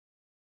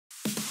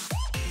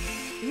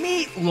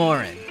Meet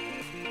Lauren.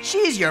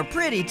 She's your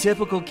pretty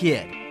typical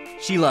kid.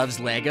 She loves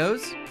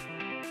Legos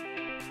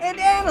and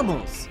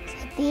animals.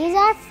 These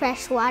are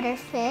freshwater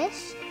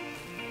fish.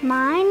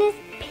 Mine is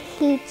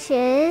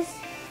Peaches.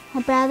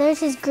 My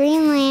brother's is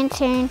Green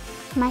Lantern.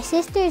 My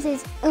sister's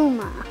is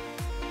Uma.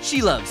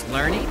 She loves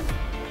learning.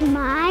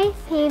 My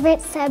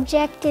favorite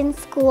subject in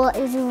school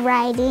is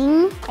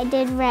writing. I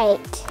did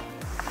write.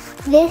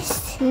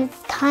 This is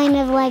kind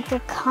of like a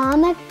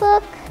comic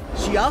book.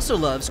 She also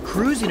loves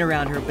cruising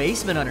around her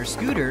basement on her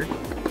scooter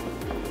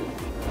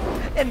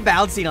and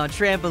bouncing on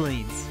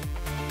trampolines.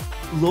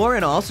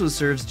 Lauren also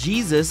serves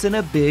Jesus in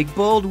a big,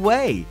 bold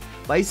way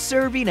by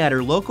serving at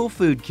her local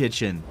food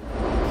kitchen.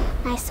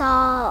 I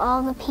saw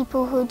all the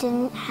people who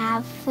didn't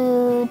have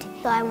food,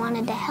 so I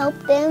wanted to help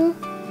them.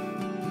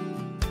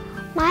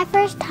 My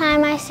first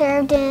time I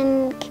served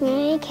in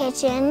community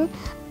kitchen,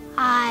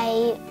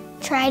 I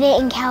tried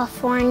it in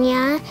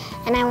California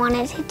and I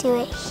wanted to do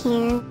it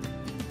here.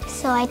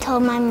 So I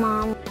told my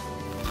mom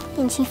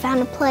and she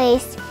found a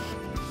place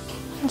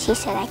and she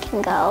said I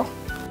can go.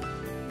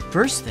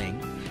 First thing,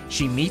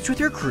 she meets with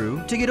her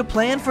crew to get a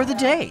plan for the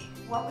day.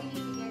 What we need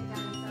to get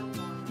done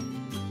so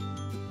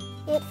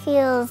far. It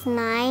feels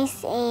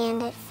nice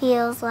and it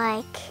feels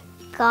like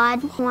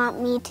God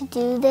wants me to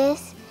do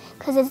this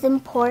because it's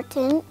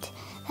important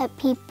that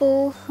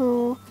people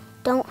who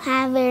don't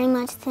have very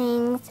much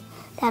things,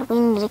 that we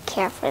need to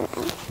care for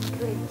them.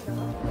 Good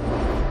job.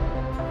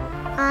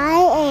 I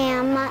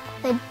am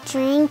the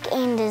drink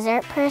and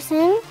dessert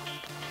person.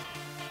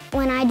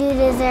 When I do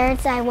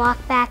desserts, I walk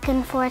back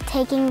and forth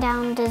taking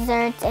down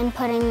desserts and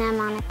putting them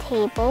on a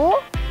table.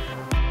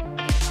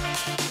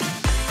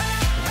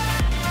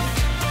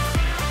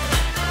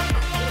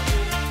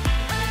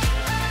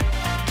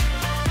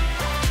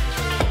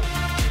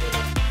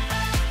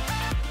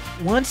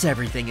 Once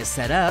everything is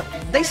set up,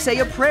 they say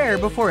a prayer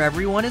before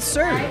everyone is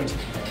served.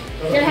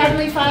 Dear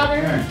Heavenly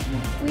Father,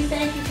 we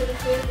thank you for the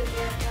food that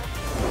you have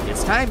done.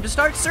 It's time to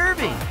start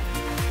serving.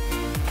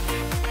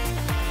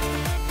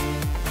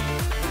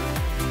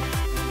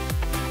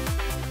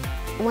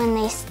 When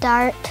they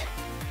start,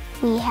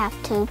 we have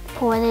to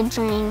pour the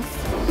drinks.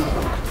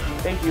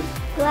 Thank you.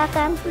 You're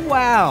welcome.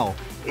 Wow!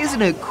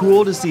 Isn't it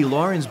cool to see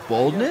Lauren's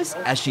boldness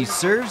as she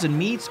serves and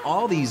meets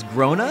all these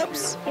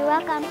grown-ups? You're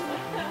welcome.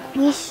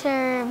 We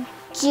serve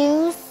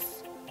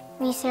juice,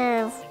 we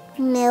serve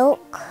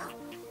milk,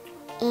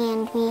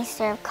 and we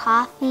serve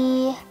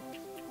coffee,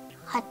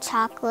 hot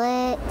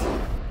chocolate.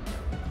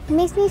 It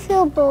makes me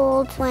feel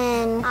bold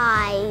when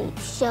I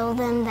show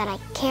them that I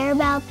care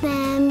about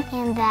them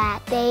and that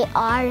they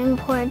are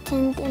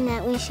important and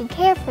that we should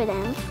care for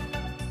them.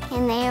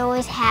 And they're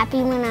always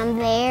happy when I'm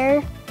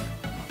there.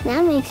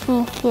 That makes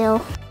me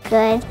feel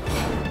good.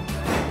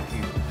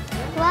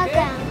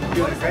 Welcome.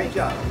 You're doing a great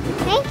job.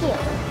 Thank you.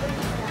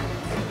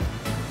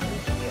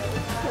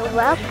 You're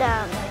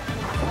welcome.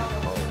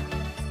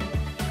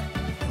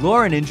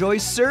 Lauren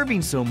enjoys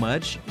serving so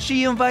much,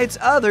 she invites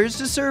others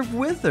to serve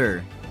with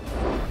her.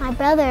 My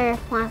brother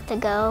wants to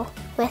go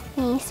with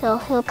me, so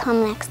he'll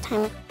come next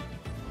time.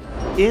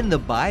 In the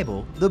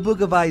Bible, the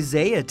book of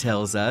Isaiah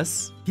tells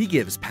us, He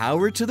gives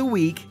power to the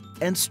weak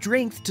and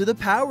strength to the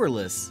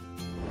powerless.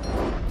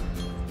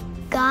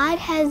 God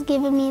has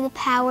given me the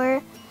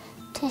power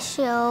to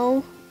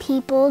show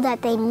people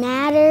that they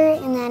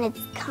matter and that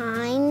it's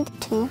kind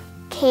to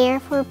care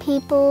for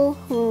people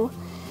who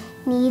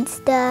need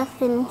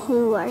stuff and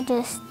who are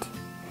just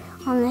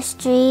on the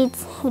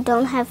streets, who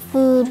don't have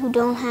food, who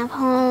don't have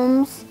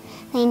homes.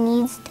 They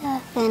need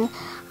stuff, and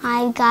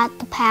I got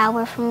the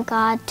power from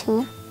God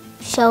to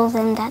show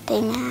them that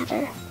they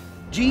matter.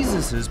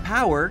 Jesus'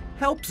 power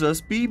helps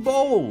us be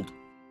bold.